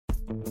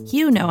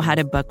You know how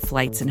to book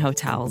flights and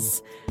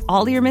hotels.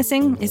 All you're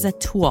missing is a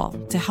tool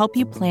to help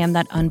you plan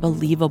that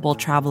unbelievable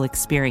travel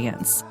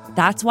experience.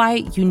 That's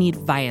why you need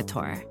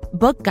Viator.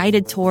 Book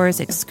guided tours,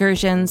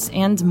 excursions,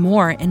 and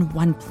more in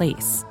one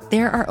place.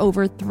 There are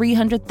over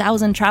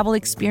 300,000 travel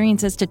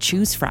experiences to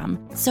choose from,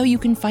 so you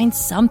can find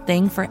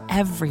something for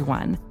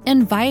everyone.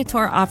 And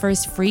Viator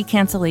offers free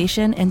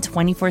cancellation and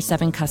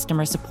 24/7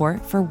 customer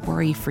support for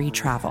worry-free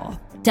travel.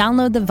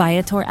 Download the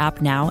Viator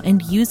app now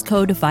and use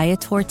code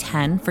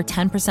Viator10 for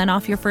 10%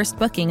 off your first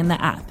booking in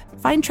the app.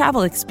 Find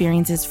travel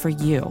experiences for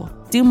you.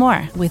 Do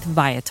more with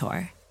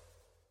Viator.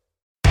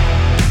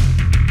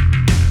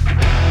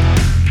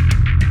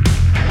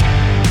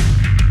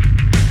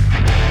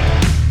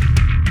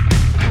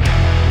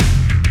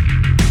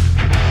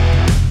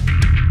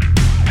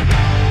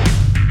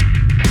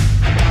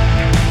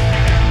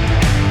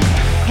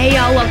 Hey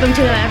y'all, welcome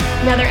to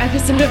another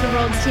episode of the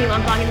World's Team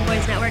on Blogging the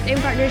Boys Network in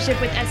partnership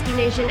with SB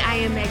Nation. I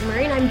am Meg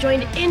Murray and I'm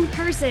joined in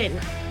person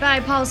by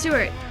Paul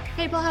Stewart.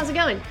 Hey Paul, how's it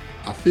going?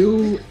 I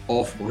feel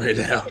awful right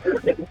now.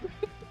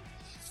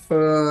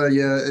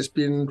 Yeah, it's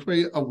been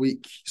quite a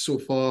week so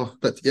far,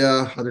 but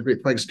yeah, had a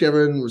great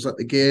Thanksgiving, was at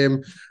the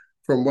game.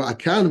 From what I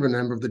can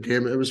remember of the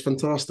game, it was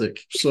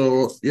fantastic.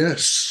 So,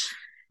 yes.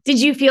 Did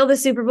you feel the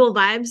Super Bowl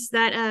vibes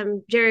that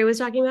Jerry was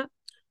talking about?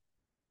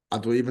 I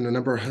don't even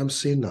remember him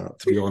saying that,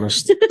 to be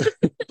honest.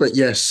 But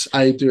yes,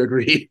 I do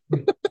agree.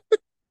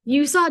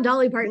 You saw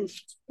Dolly Parton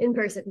in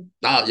person.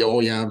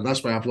 Yeah,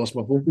 that's why I've lost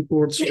my vocal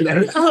cords.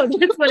 Oh,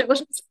 that's what it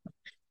was.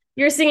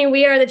 You're singing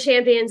 "We Are the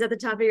Champions" at the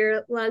top of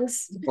your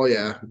lungs. Oh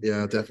yeah,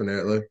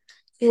 definitely.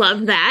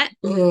 Love that.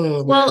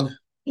 Oh, well, man.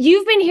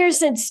 You've been here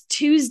since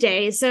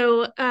Tuesday,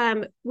 so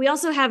we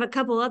also have a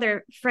couple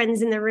other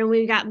friends in the room.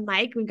 We've got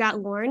Mike, we've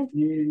got Lauren.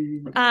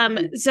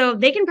 So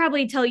they can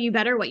probably tell you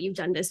better what you've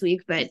done this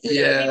week, but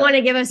yeah, you want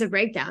to give us a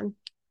breakdown.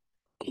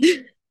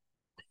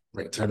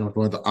 Right,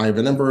 I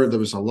remember there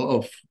was a lot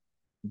of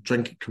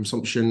drink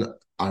consumption.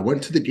 I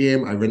went to the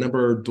game. I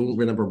don't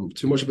remember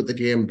too much about the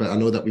game, but I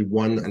know that we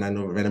won, and I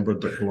remember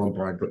that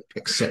Columbia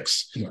picked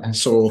 6. Yeah.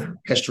 So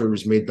history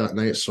was made that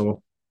night.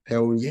 So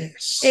hell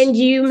yes. And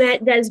you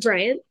met Des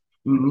Bryant.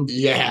 Mm-hmm.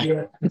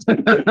 Yeah.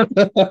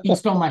 He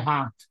stole my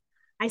hat.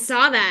 I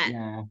saw that.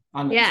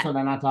 Yeah. So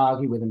then I had to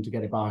argue with him to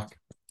get it back.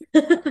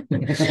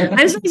 I'm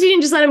surprised you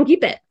didn't just let him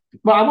keep it.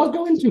 Well, I was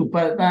going to,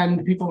 but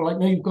then people were like,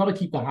 no, you've got to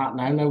keep the hat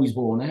now. Now he's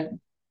worn it.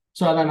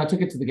 So then I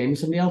took it to the game and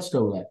somebody else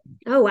stole it.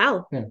 Oh,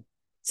 wow. Yeah.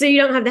 So you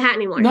don't have the hat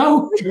anymore?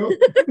 No.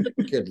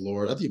 Good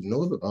Lord. I didn't even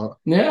know about that.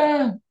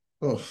 Yeah.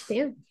 Oh.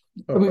 Damn.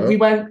 We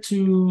went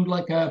to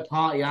like a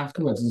party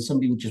afterwards and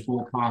somebody would just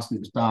walk past and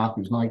it was dark,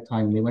 it was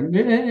nighttime, and they went,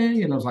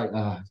 hey, and I was like,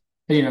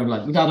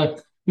 like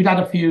we'd had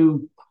a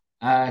few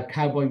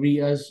Cowboy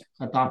Ritas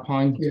at that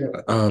point. Yeah.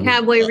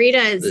 Cowboy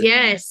Ritas,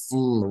 yes.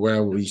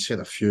 Well, we said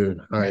a few.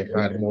 I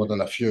had more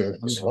than a few.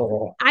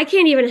 So. I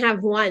can't even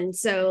have one,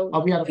 so.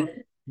 We had about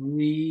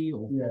 3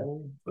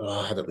 or 4.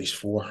 I had at least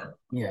 4.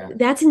 Yeah.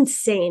 That's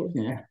insane.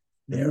 Yeah.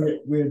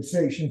 We had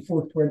section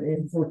 420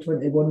 and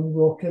 421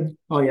 rocking.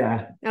 Oh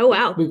yeah. Oh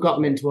wow. We've got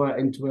them into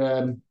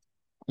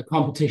a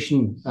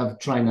competition of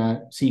trying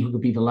to see who could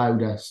be the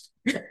loudest.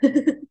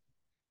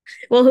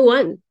 Well, who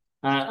won?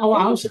 I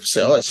was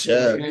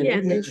yeah.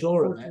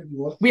 Sure of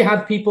it. We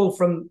had people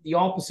from the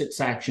opposite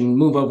section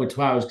move over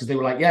to ours because they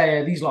were like,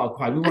 yeah, these lot are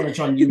quiet. We want to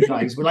join you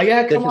guys. We're like,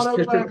 yeah, come on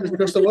over.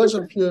 Because there was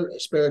a few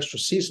spare extra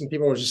seats and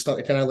people were just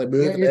starting to kind of like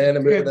move in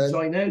and move in.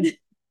 Join in.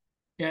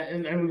 Yeah,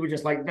 and we were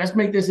just like, let's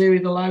make this area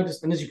the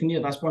loudest. And as you can hear,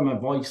 that's why my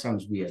voice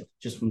sounds weird,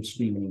 just from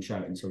screaming and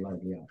shouting so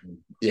loudly.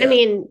 Yeah. I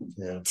mean,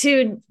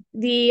 to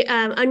the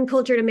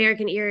uncultured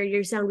American ear,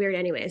 you sound weird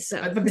anyway.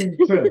 So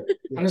true.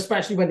 And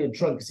especially when you're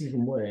drunk, it's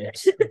even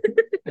worse.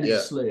 And you're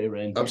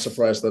slurring. I'm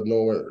surprised that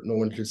no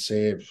one could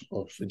say,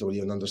 if we don't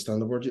even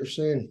understand the word you're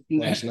saying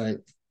last night.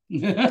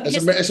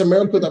 It's a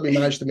miracle that we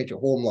managed to make it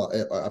home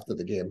after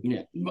the game.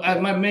 Yeah,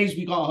 I'm amazed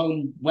we got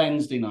home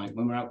Wednesday night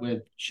when we were out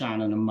with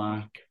Shannon and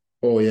Mark.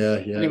 Oh, yeah.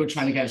 And they were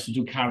trying to get us to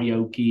do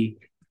karaoke.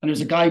 And there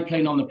was a guy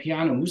playing on the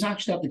piano who was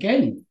actually at the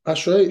game.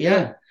 That's right.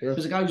 Yeah.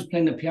 There's a guy who was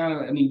playing the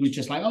piano and he was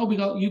just like, we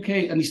got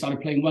UK. And he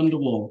started playing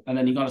Wonderwall. And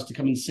then he got us to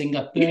come and sing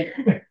up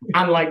there.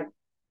 And like,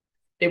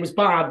 it was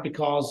bad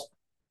because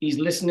he's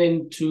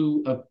listening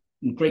to a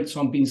great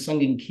song being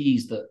sung in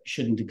keys that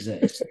shouldn't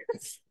exist.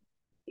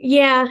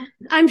 Yeah,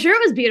 I'm sure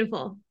it was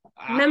beautiful.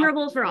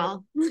 Memorable for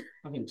all.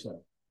 I think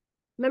so.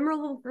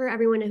 Memorable for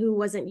everyone who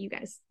wasn't you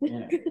guys.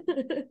 Yeah.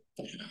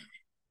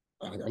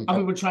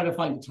 We were trying to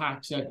find a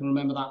taxi. I can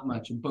remember that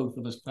much, and both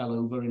of us fell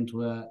over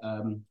into a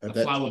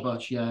flower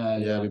bush.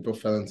 Yeah, we both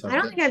fell into. I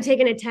don't think I've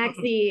taken a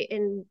taxi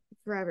in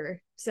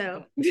forever.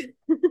 So,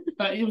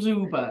 but it was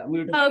Uber. We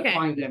were trying to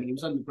find him, and he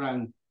was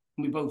underground.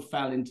 And we both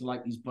fell into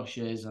like these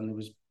bushes, and there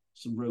was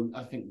some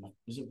I think,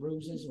 was it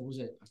roses or was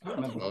it? I can't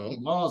remember what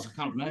it was. I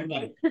can't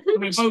remember.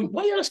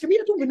 Why are you asking me?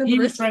 I don't remember. He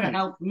was trying to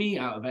help me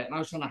out of it, and I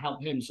was trying to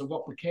help him. So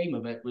what became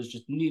of it was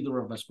just neither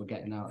of us were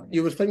getting out of it.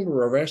 You would think we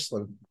were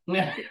wrestling.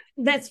 Yeah,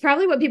 that's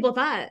probably what people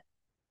thought.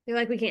 They're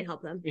like, we can't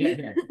help them.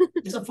 Yeah.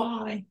 It's a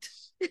fight.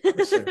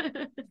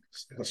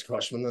 A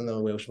Scotsman and a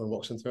Welshman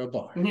walks into a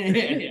bar.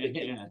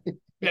 Yeah.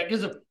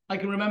 Because I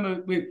can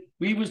remember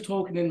we was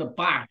talking in the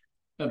back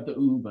of the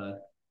Uber,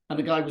 and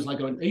the guy was like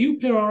going, "Are you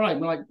here all right?"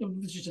 And we're like, "Oh,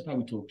 this is just how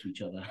we talk to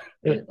each other."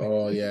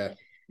 Oh yeah.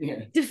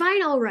 Yeah.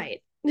 Define all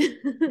right.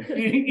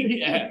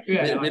 Yeah.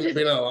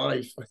 Being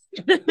alive.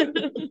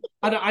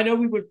 I know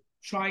we were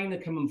trying to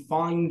come and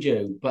find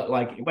you, but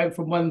like it went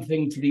from one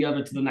thing to the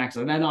other to the next,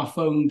 and then our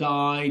phone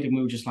died, and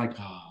we were just like,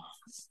 "Oh."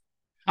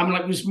 I mean,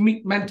 like, we was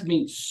meant to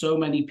meet so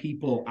many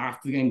people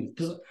after the game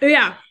because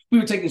Yeah. we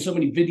were taking so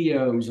many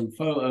videos and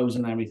photos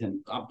and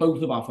everything.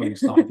 Both of our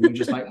phones died. We were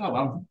just like, "Oh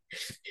well."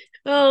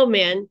 Oh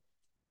man.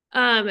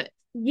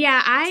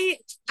 Yeah, I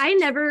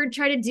never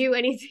try to do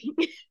anything.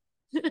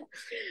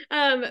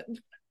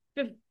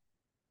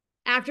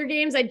 After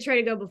games, I'd try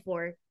to go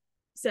before.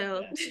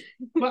 So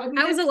But I mean,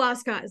 I was a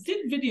lost cause.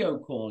 did video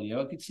call you.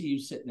 I could see you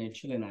sitting there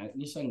chilling out in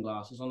your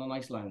sunglasses on a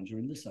nice lounger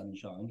in the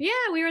sunshine. Yeah,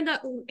 we were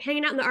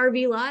hanging out in the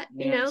RV lot,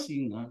 Yeah, I've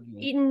seen that.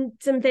 Yeah. eating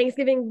some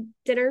Thanksgiving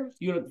dinner.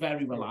 You look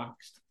very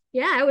relaxed.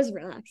 Yeah, I was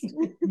relaxed.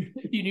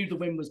 You knew the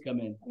wind was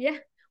coming. Yeah.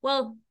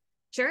 Well,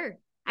 sure.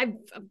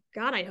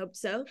 God, I hope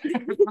so.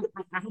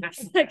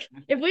 Like,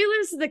 if we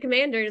lose to the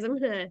Commanders, I'm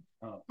gonna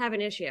have an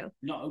issue.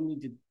 Not only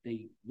did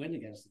they win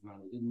against the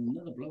Commanders, it was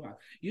another blowout.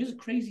 Here's a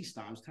crazy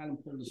stat. I was telling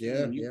Paul this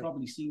morning. You've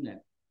probably seen it,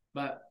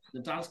 but the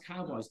Dallas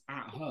Cowboys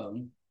at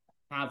home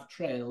have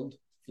trailed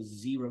for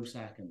 0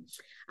 seconds.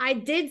 I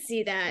did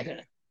see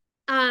that.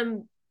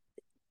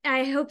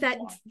 I hope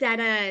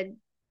that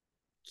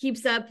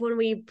keeps up when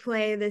we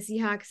play the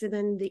Seahawks and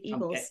then the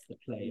Eagles. Get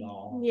the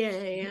playoff.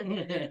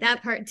 Yeah.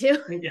 That part too.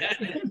 Yeah,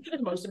 the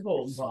most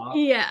important part.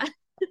 Yeah.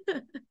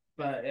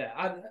 But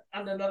yeah,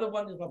 and another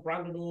one is about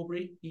Brandon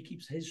Aubrey. He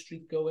keeps his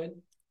streak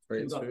going.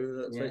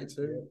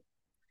 32.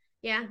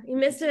 Yeah, he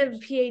missed a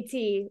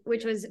PAT,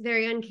 which was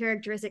very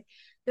uncharacteristic.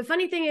 The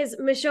funny thing is,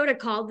 Machota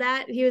called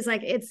that. He was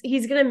like,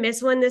 he's going to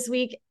miss one this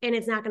week, and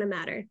it's not going to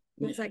matter.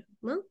 It's like,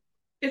 well.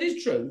 It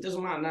is true. It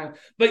doesn't matter now.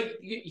 But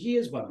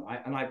here's one,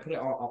 right? And I put it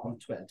on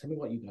Twitter. Tell me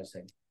what you guys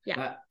think.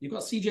 Yeah. You've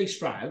got CJ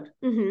Stroud.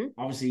 Mm-hmm.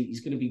 Obviously,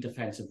 he's going to be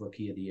Defensive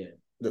Rookie of the Year.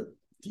 The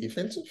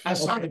defensive?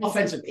 Sorry,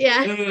 offensive.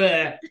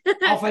 Yeah.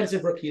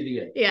 Offensive Rookie of the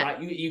Year. Yeah.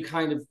 Right? You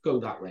kind of go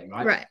that way,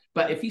 right? Right.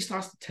 But if he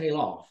starts to tail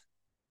off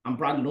and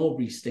Brandon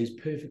Aubrey stays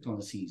perfect on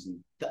the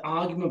season, the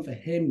argument for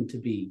him to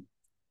be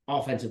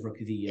Offensive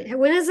Rookie of the Year.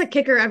 When has a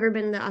kicker ever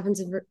been the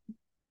offensive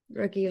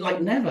rookie?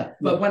 Like never.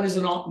 But when has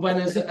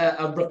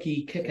a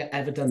rookie kicker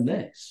ever done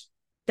this?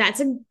 That's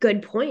a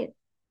good point.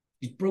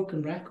 He's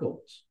broken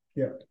records.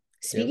 Yeah.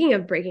 Speaking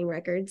of breaking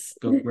records,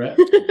 Go for it.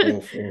 Go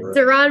for it.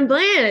 Deron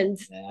Bland.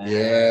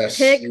 Yes.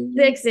 Pick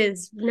 6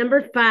 is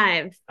number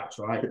 5. That's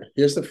right.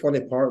 Here's the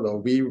funny part though.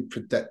 We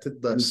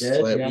predicted this. We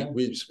did, like, yeah.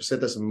 we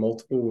said this in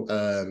multiple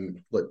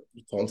like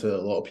talking to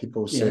a lot of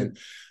people saying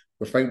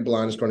we think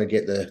Bland's going to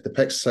get the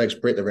pick 6,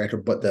 break the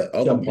record, but the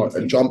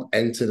other jump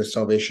into the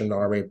Salvation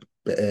Army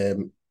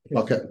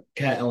bucket.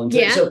 Kettle and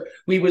Yeah. So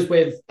we was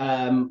with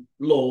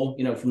Law,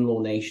 from Law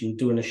Nation,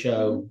 doing a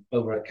show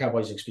over at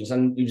Cowboys Experience,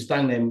 and we was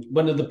down there.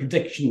 One of the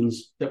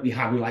predictions that we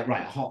had, we were like,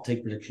 right, a hot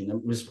take prediction.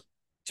 It was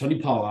Tony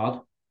Pollard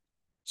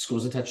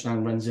scores a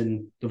touchdown, runs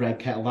in the red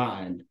kettle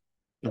that end,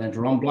 but then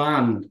Deron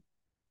Bland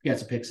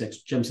gets a pick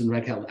 6, jumps in the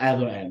red kettle the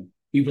other end.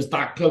 He was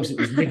that close. It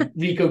was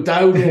Rico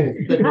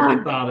Dowdle that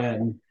did that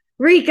end.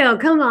 Rico,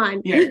 come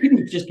on. Yeah,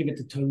 just give it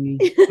to Tony.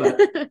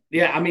 But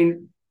yeah, I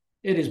mean,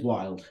 it is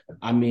wild.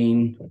 I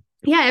mean,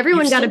 Yeah,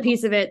 everyone You've got a still-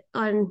 piece of it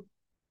on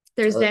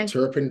Thursday.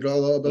 Turpin drill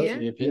a little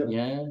bit.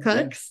 yeah.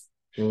 Cooks.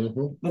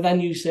 Mm-hmm. But then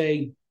you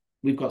say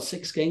we've got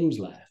 6 games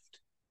left.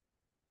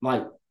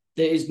 Like,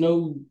 there is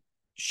no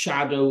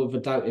shadow of a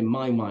doubt in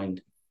my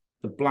mind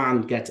that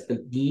Bland gets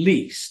at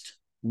least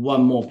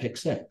one more pick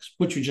 6,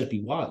 which would just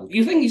be wild.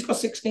 You think he's got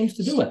 6 games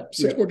to do it?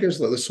 6 more games.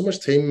 Like, there's so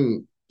much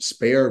time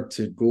spared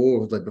to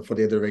go like before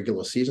the end of the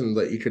regular season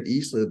that you could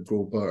easily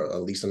go but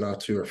at least another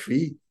 2 or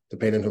 3,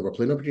 depending on who we're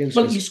playing up against.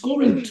 But he's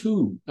scoring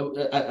 2,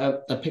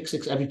 a pick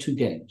 6 every 2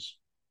 games.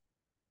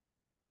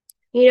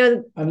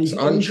 And it's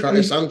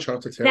uncharted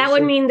territory. That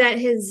would mean that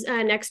his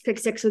next pick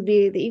 6 would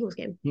be the Eagles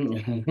game.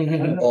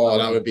 Oh,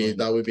 that would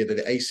be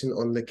the icing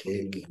on the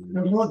cake.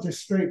 they're not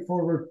just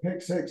straightforward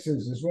pick 6s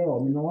as well.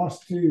 I mean, the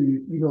last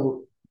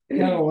 2,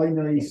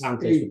 Carolina, he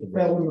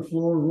fell on the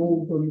floor,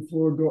 rolled on the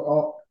floor, got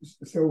up,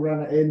 still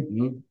ran it in.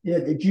 Mm-hmm. Yeah,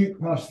 the Duke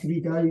passed 3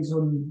 guys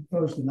on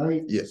Thursday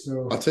night. Yeah.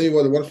 So I'll tell you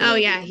what, the one thing, Oh,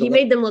 yeah. He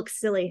made them look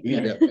silly.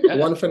 the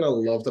one thing I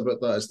loved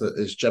about that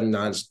is Jim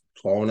Nantz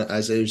calling it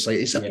as it was like,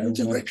 it's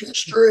a wicked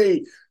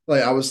straight.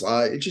 Like, I was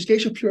like, it just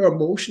gets you pure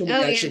emotion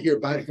when you actually hear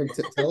it back from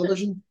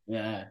television.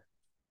 Yeah.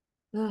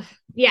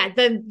 Yeah,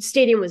 the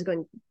stadium was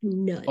going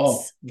nuts.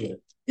 Oh,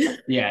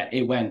 yeah,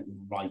 it went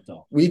right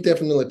off. We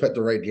definitely picked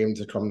the right game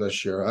to come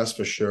this year, that's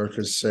for sure,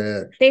 because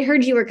They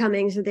heard you were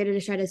coming, so they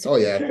just tried to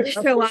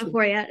show off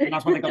for you. And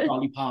that's when they got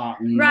Dolly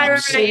Parton. Right,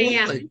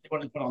 yeah. They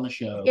wanted to put on the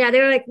show. Yeah,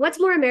 they were like, what's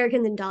more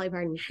American than Dolly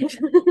Parton?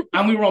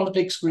 And we were on the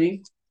big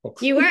screen.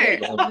 You were.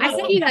 I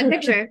sent you that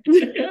picture.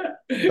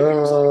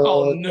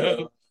 Oh,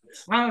 no.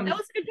 That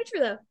was a good picture,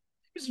 though.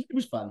 It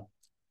was fun.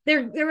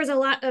 There was a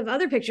lot of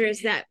other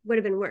pictures that would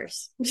have been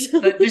worse.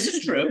 This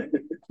is true,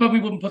 but we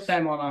wouldn't put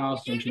them on our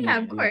social Yeah,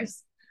 media. of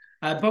course.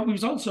 But we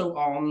was also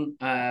on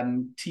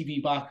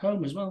TV back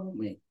home as well, weren't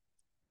we?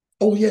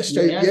 Oh yes,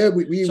 we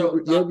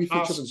our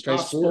featured on Sky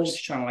Sports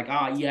channel, like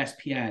our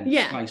ESPN,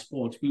 Yeah. Sky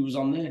Sports. We was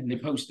on there, and they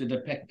posted a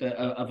picture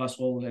of us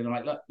all. They were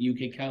like, "Look,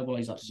 UK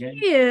Cowboys up again."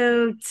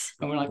 Cute.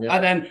 And we're like, Yeah.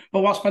 and then,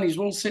 but what's funny is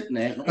we're all sitting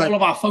there, and all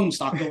of our phones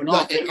start going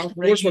off. Of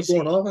course, we're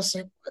going off. I was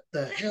like, what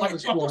the hell Like,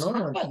 is what going was on?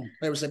 happening? And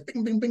it was like,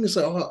 bing, bing, bing. It's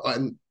like, oh,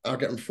 and I'm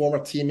getting former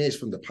teammates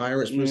from the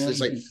Pirates. Yeah.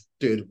 It's like,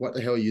 dude, what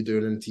the hell are you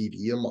doing on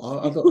TV?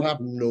 I have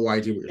no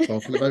idea what you're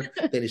talking about.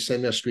 Then he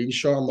sent me a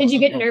screenshot. I'm Did like, you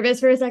get nervous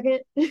for a second?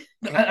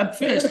 At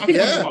first,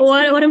 Yeah.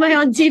 What am I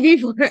on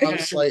TV for? I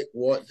was like,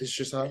 what? This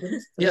just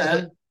happened?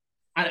 Yeah.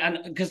 And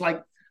because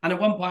like, and at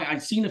one point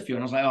I'd seen a few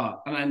and I was like,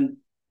 oh, and then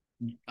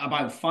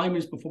about 5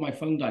 minutes before my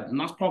phone died, and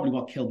that's probably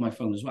what killed my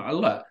phone as well. I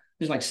look,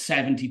 there's like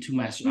 72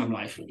 messages. I'm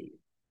like,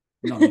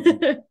 not even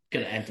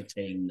gonna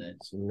entertain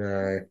this.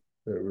 No,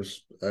 it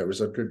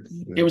was a good.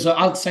 It was.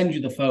 I'll send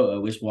you the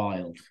photo. It's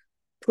wild.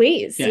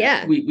 Please,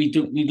 yeah. We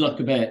look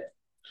a bit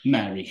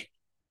merry.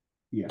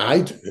 Yeah,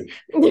 I do.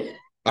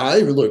 I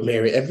look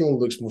merry. Everyone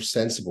looks more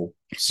sensible.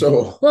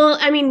 So well,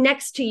 I mean,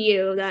 next to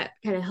you, that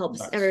kind of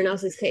helps everyone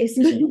else's case.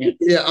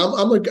 Yeah,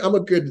 I'm a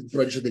good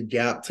bridge of the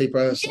gap type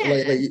of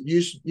like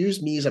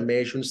use me as a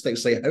measuring stick.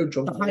 Say how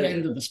drunk. The high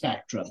end of the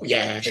spectrum.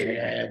 Yeah,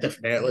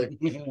 definitely.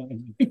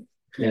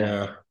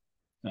 Yeah.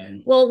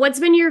 Well, what's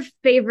been your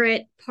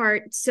favorite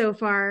part so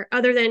far,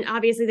 other than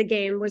obviously the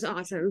game was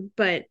awesome,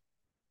 but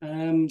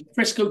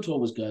Frisco tour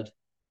was good.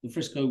 The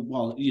Frisco,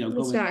 well,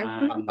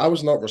 going, I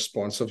was not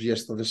responsive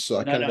yesterday, so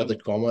I can't really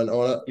comment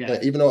on it. Yeah.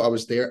 Like, even though I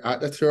was there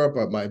at the tour,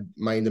 but my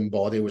mind and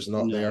body was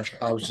not there.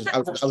 I was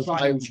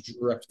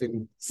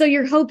drifting. So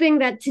you're hoping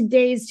that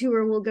today's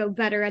tour will go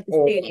better at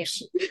the stadium?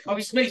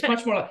 Obviously, it's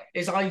much more.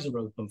 His eyes are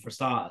open for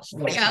starters.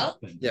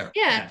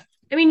 Yeah.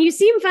 I mean, you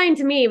seem fine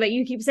to me, but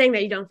you keep saying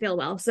that you don't feel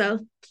well. So,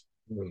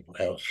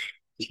 well,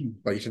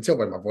 you can tell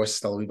by my voice is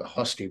still a wee bit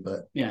husky,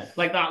 but yeah,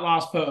 like that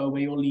last photo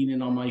where you're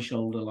leaning on my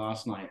shoulder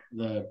last night,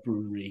 the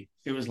brewery.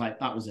 It was like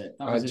that was it.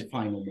 That was his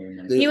final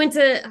moment. You went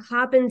to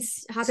Hop and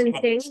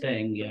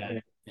Sting. Yeah.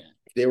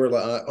 They were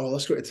like, "Oh,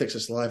 let's go to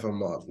Texas Live." I'm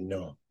like,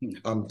 "No,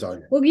 I'm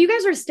done." Well, you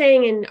guys were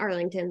staying in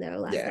Arlington though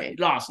last night.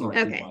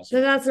 Okay,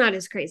 so that's not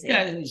as crazy.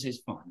 Yeah, it's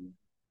fine.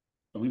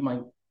 But we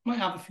might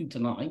have a few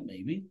tonight,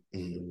 maybe.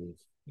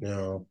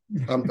 No,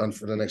 I'm done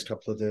for the next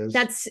couple of days.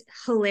 That's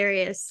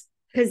hilarious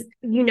because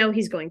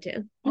he's going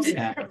to. Oh,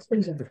 yeah,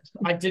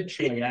 I did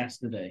try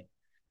yesterday.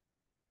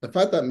 The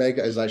fact that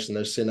Mega is actually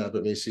now saying that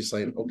about me, she's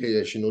like, okay,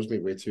 yeah, she knows me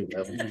way too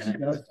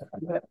well.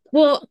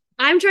 Well,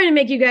 I'm trying to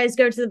make you guys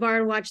go to the bar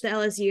and watch the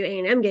LSU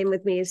A&M game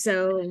with me.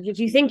 So if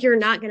you think you're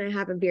not going to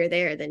have a beer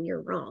there, then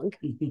you're wrong.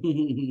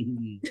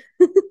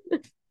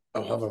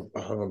 I'll have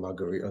a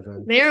margarita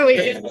then. There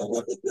we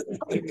go.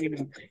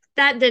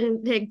 That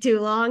didn't take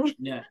too long.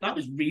 Yeah, that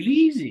was really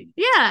easy.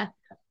 Yeah.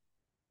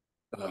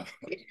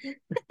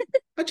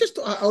 I'm just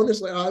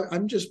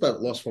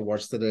about lost for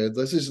words today.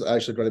 This is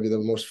actually going to be the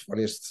most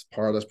funniest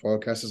part of this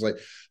podcast. Is like,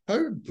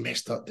 how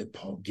messed up did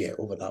Paul get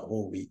over that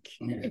whole week?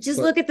 Just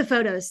look at the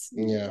photos.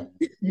 Yeah.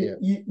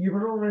 You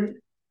were all right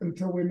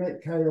until we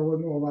met Kyle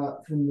and all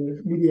that from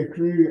the media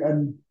crew,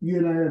 and you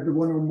and I had the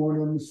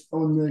one-on-one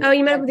on the. Oh,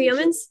 you met up with the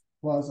Yeomans?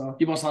 Plaza.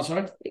 You was that,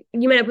 sorry?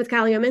 You met up with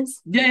Kyle Yeomans?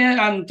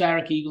 Yeah, and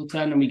Derek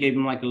Eagleton, and we gave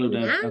him like a load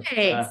of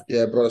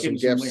brought us some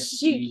gifts.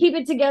 Did you keep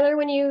it together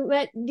when you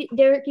met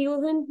Derek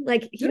Eagleton?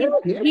 Like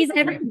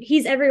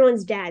he's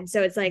everyone's dad,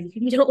 so it's like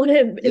you don't want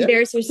to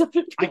embarrass yourself.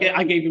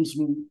 I gave him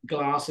some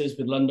glasses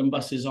with London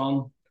buses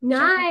on.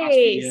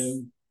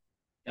 Nice.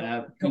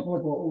 A couple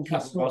of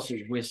bottles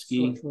of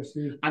whiskey,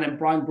 and then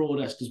Brian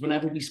Broadus, because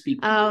whenever we speak,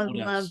 love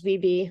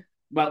BB.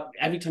 Well,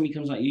 every time he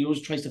comes out, he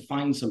always tries to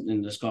find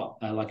something that's got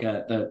like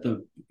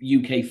the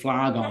UK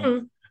flag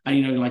on, and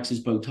he likes his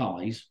bow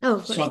ties. Oh,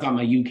 so I got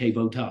my UK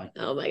bow tie.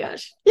 Oh my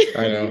gosh!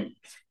 I know.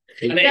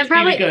 And that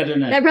probably good,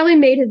 isn't it? That probably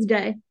made his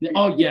day.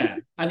 Oh yeah,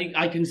 and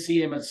I can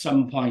see him at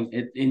some point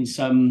in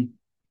some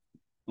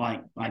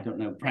like I don't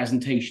know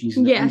presentations.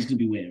 He's going to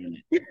be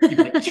wearing it.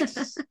 Like,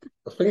 yes.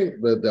 I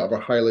think the other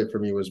highlight for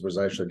me was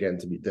actually getting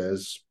to meet Des.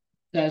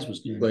 Des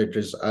was good. Like,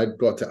 because I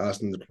got to ask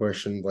him the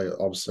question. Like,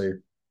 obviously,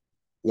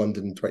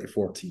 London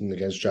 2014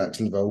 against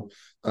Jacksonville,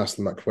 asked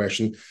him that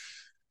question.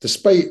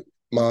 Despite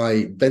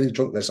my very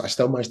drunkenness, I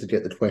still managed to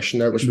get the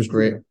question out, which was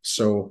great.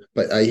 So,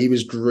 but he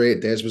was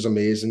great. Des was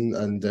amazing,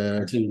 and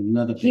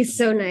he's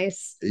so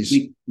nice.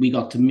 We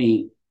got to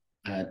meet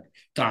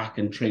Dak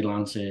and Trey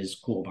Lance's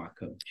quarterback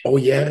coach. Oh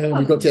yeah,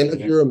 we got to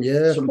interview him.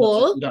 Yeah, so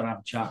cool. We got to have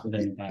a chat with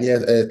him.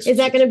 Is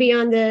that going to be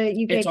on the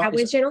UK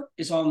Cowboys channel?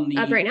 It's on the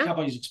right now?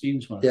 Cowboys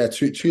Experience one. Yeah,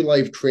 two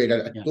live trade.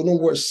 I don't know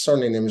what his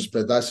surname is,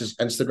 but that's his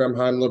Instagram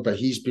handler. But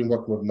he's been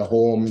working with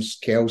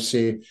Mahomes,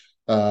 Kelsey,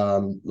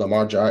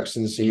 Lamar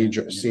Jackson,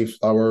 Zay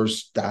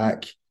Flowers,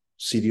 Dak.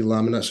 CD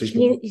laminate. So he's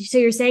been, So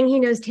you're saying he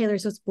knows Taylor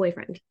Swift's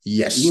boyfriend?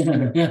 yes.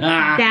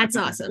 That's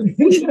awesome.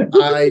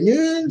 I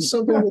knew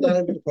something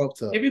that would have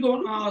popped up. If you go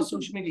on our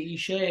social media, he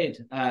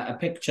shared a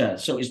picture.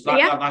 So it's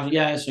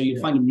Yeah. so you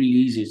find it really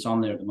easy. It's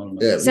on there at the moment.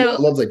 Yeah, So I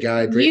love the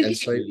guy. Great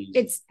insight.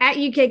 It's at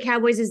UK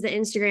Cowboys is the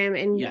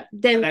Instagram, and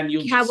then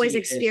you'll Cowboys see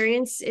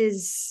Experience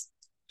is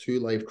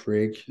 2 Live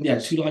Craig. Yeah,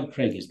 2 Live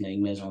Craig. His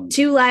name is on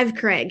 2 Live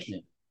Craig. Yeah.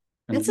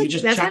 That's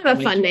kind of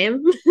a fun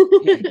name.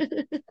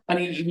 And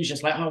he was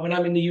just like, oh, when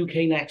I'm in the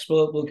UK next,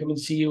 we'll come and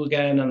see you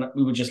again. And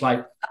we were just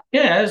like,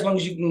 yeah, as long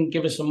as you can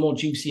give us some more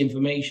juicy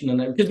information.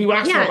 And because we were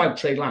asking about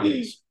Trey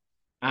Lance.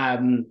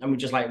 And we're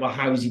just like, well,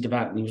 how is he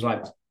developing? And he was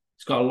like,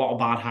 he's got a lot of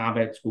bad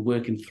habits. We're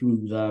working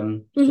through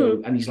them.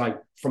 So, and he's like,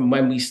 from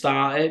when we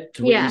started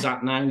to where he's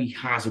at now, he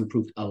has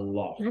improved a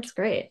lot. That's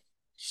great.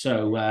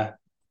 So,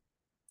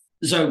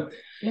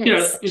 you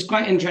know, it's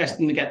quite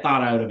interesting to get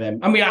that out of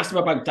him. And we asked him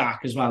about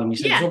Dak as well. And we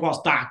said, so what's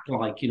Dak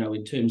like, you know,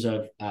 in terms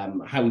of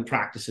how he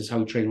practices, how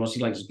he trains, what's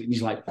he like?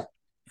 He's like,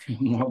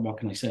 what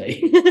can I say?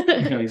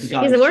 You know, he's a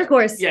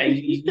workhorse. Yeah,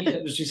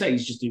 as you say,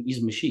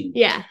 he's a machine.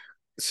 Yeah.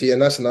 See,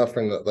 and that's another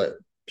thing that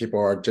people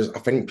are just, I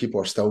think people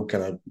are still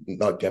kind of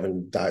not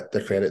giving Dak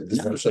the credit.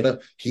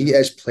 He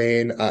is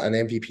playing at an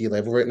MVP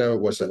level right now.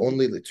 Was it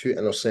only 2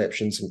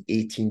 interceptions and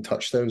 18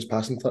 touchdowns,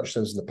 passing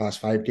touchdowns in the past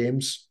 5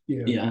 games?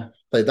 Yeah.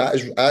 Like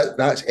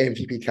that's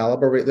MVP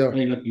caliber right there. I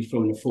mean, look, you've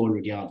thrown a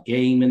 400-yard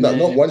game in there.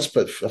 Not once,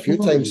 but a few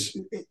times.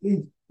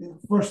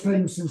 First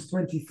time since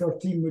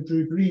 2013 with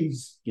Drew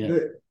Brees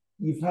that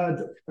you've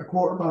had a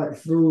quarterback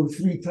throw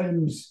 3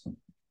 times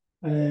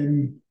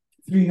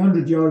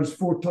 300 yards,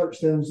 4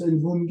 touchdowns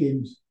in home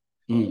games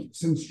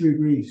since Drew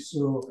Brees.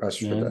 So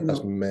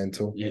that's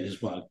mental. Yeah,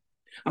 as well.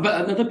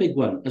 But another big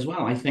one as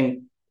well, I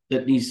think,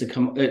 that needs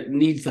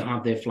to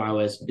have their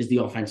flowers is the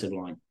offensive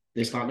line.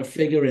 They're starting to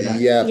figure it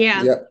out.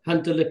 Yeah.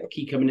 Hunter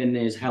Lipke coming in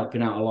there is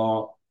helping out a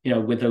lot. You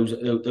know, with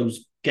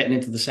those getting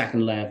into the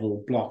second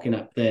level, blocking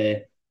up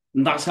there,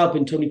 and that's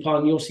helping Tony Pollard.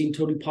 And you're seeing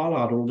Tony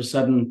Pollard all of a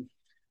sudden.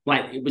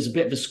 Like, it was a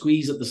bit of a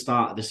squeeze at the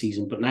start of the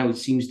season, but now it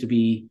seems to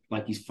be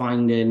like they're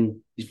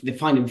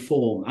finding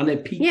form, and they're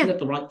peaking at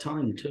the right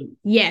time too.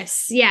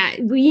 Yes. Yeah.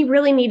 We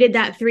really needed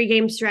that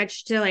 3-game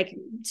stretch to like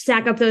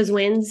stack up those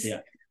wins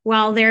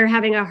while they're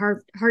having a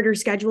harder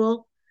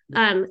schedule.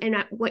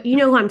 And what you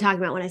know who I'm talking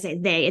about when I say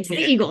they, it's the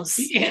Eagles.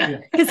 Yeah.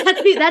 Because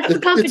that's the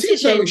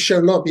competition. The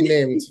shall not be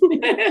named.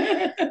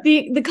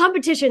 the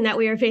competition that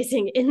we are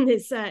facing in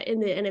this in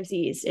the NFC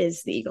East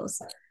is the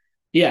Eagles.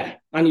 Yeah.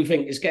 And you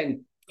think it's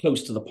getting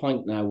close to the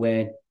point now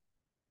where,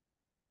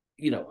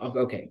 you know,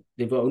 okay,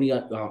 they've only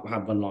had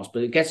 1 loss,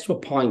 but it gets to a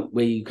point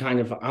where you kind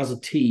of, as a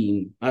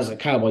team, as a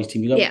Cowboys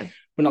team, you go,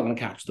 we're not going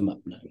to catch them up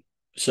now.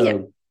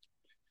 So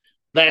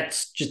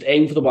let's just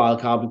aim for the wild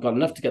card. We've got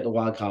enough to get the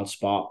wild card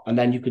spot, and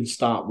then you can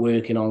start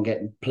working on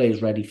getting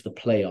players ready for the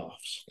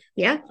playoffs.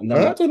 Yeah. And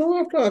I don't know.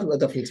 I've got a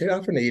different take. I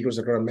think the Eagles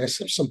are going to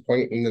miss at some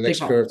point in the next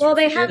quarter. Well,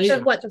 they have the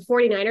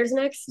 49ers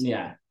next.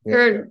 Yeah.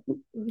 Or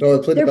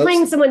they're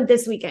playing someone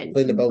this weekend.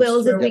 Playing the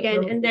Bills this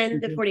weekend, and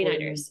then the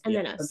 49ers, and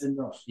then us.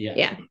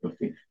 Yeah.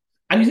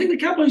 And you think the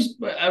Cowboys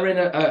are in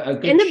a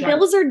good and the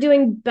Bills are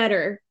doing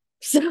better.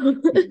 So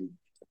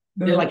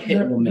they're like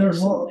hit or miss.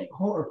 They're hot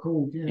or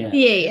cold.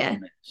 Yeah.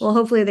 Well,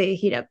 hopefully they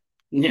heat up.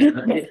 Yeah,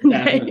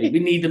 definitely. We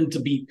need them to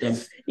beat them.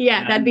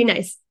 Yeah, that'd be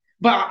nice.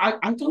 But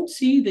I don't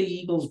see the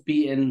Eagles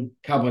beating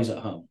Cowboys at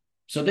home.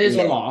 So there's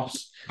a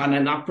loss, and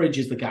then that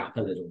bridges the gap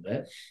a little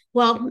bit.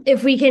 Well,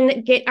 if we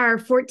can get our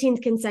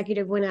 14th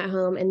consecutive win at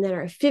home and then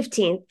our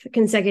 15th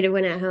consecutive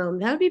win at home,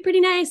 that would be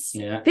pretty nice.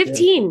 Yeah.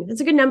 15. That's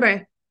a good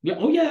number. Yeah.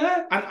 Oh,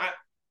 yeah. And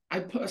I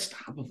put a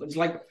stab of it. It's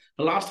like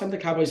the last time the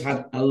Cowboys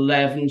had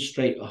 11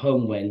 straight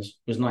home wins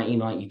was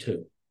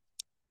 1992.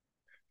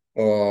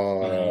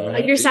 Oh,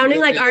 you're sounding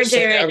like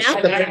RJ right now.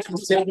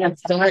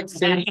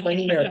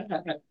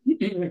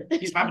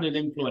 He's having an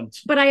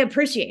influence, but I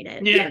appreciate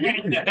it. Yeah,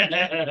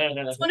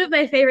 it's one of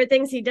my favorite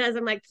things he does.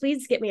 I'm like,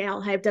 please get me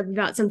all hyped up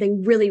about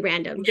something really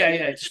random.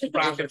 Yeah. Just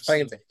I can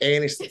find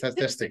any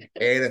statistic,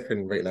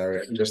 anything right now.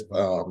 Just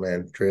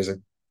crazy.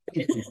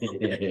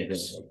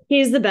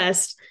 He's the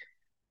best.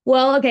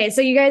 Well, okay,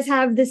 so you guys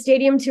have the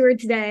stadium tour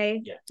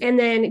today, and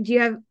then do you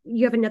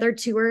have another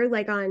tour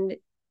like on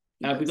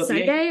we got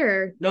Sunday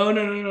or no?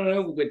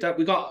 We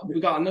got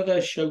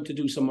another show to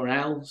do somewhere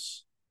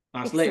else.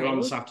 That's later on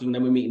this afternoon.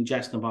 Then we're meeting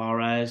Jess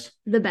Navarez.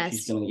 The best.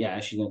 She's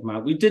gonna come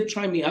out. We did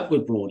try and meet up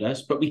with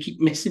Broadus, but we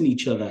keep missing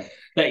each other.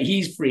 That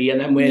he's free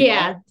and then we're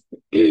not. So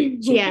we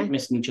keep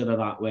missing each other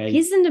that way.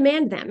 He's in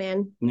demand, that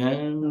man.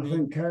 I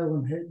think Kyle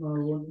and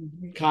Hitler wanted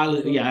me. Kyle,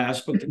 I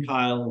spoke to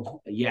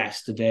Kyle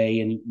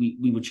yesterday and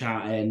we were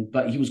chatting,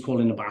 but he was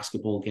calling a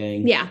basketball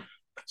game. Yeah.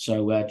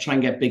 So try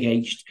and get Big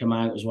H to come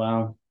out as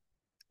well.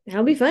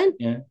 That'll be fun.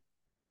 Yeah.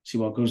 See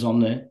what goes on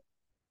there.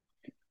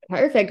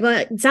 Perfect.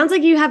 Well, it sounds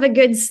like you have a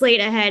good slate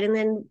ahead, and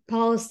then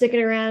Paul is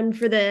sticking around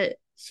for the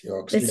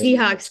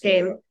Seahawks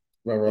game.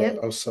 Well,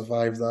 I'll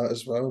survive that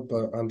as well,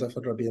 but I'm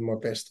definitely going to be in my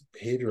best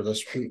behaviour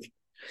this week.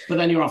 But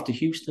then you're off to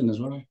Houston as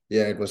well.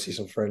 Yeah, I'd go see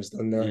some friends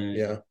down there.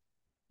 Yeah.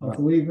 I'll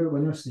believe it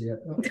when I see it.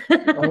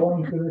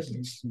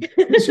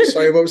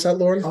 Sorry, what was that,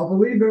 Lauren? I'll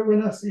believe it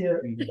when I see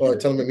it. Oh,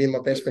 telling me my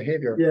best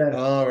behavior. Yeah.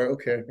 Oh, right,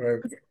 okay,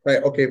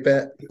 right, okay,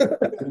 bet.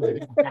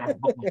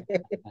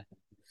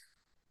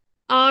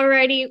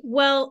 Alrighty.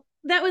 Well,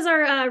 that was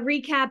our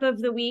recap of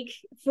the week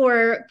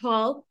for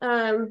Paul.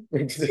 Yeah.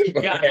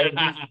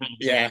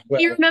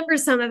 He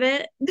remembers some of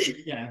it.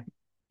 Yeah.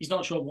 He's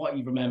not sure what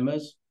he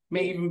remembers.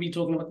 May even be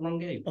talking about the wrong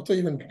game. I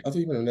don't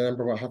even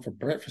remember what I had for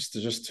breakfast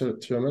just 2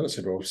 minutes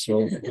ago.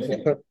 So,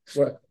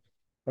 what?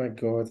 My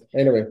God.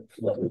 Anyway.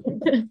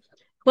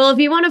 Well, if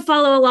you want to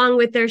follow along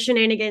with their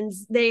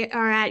shenanigans, they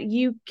are at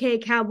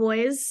UK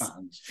Cowboys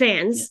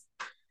fans,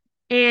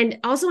 and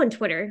also on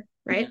Twitter,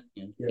 right?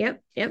 Yeah.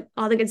 Yep.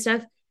 All the good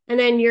stuff. And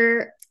then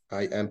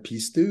I am P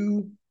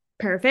Stu.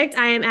 Perfect.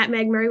 I am at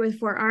Meg Murray with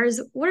 4 R's.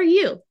 What are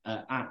you?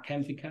 At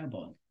Kenfy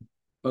Cowboy.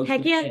 Both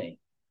Heck yeah. K.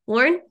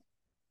 Lauren?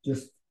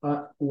 Just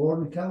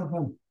Lauren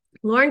Callahan.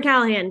 Lauren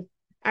Callahan.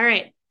 All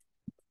right.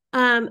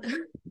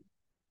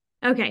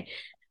 Okay.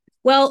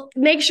 Well,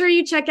 make sure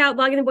you check out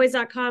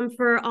bloggingtheboys.com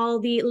for all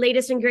the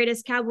latest and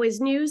greatest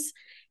Cowboys news.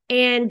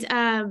 And,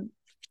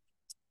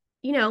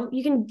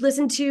 you can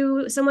listen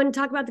to someone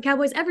talk about the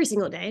Cowboys every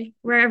single day,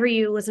 wherever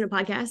you listen to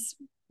podcasts.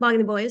 Blogging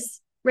the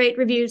Boys. Rate,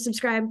 review,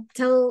 subscribe.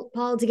 Tell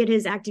Paul to get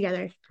his act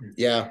together.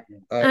 Yeah.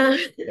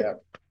 Yeah.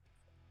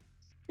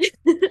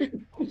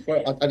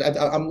 Well,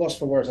 I'm lost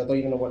for words. I don't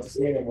even know what to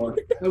say anymore.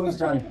 It was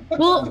done.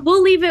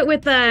 We'll leave it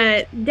with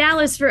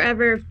Dallas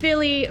forever,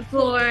 Philly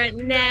for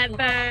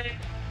never.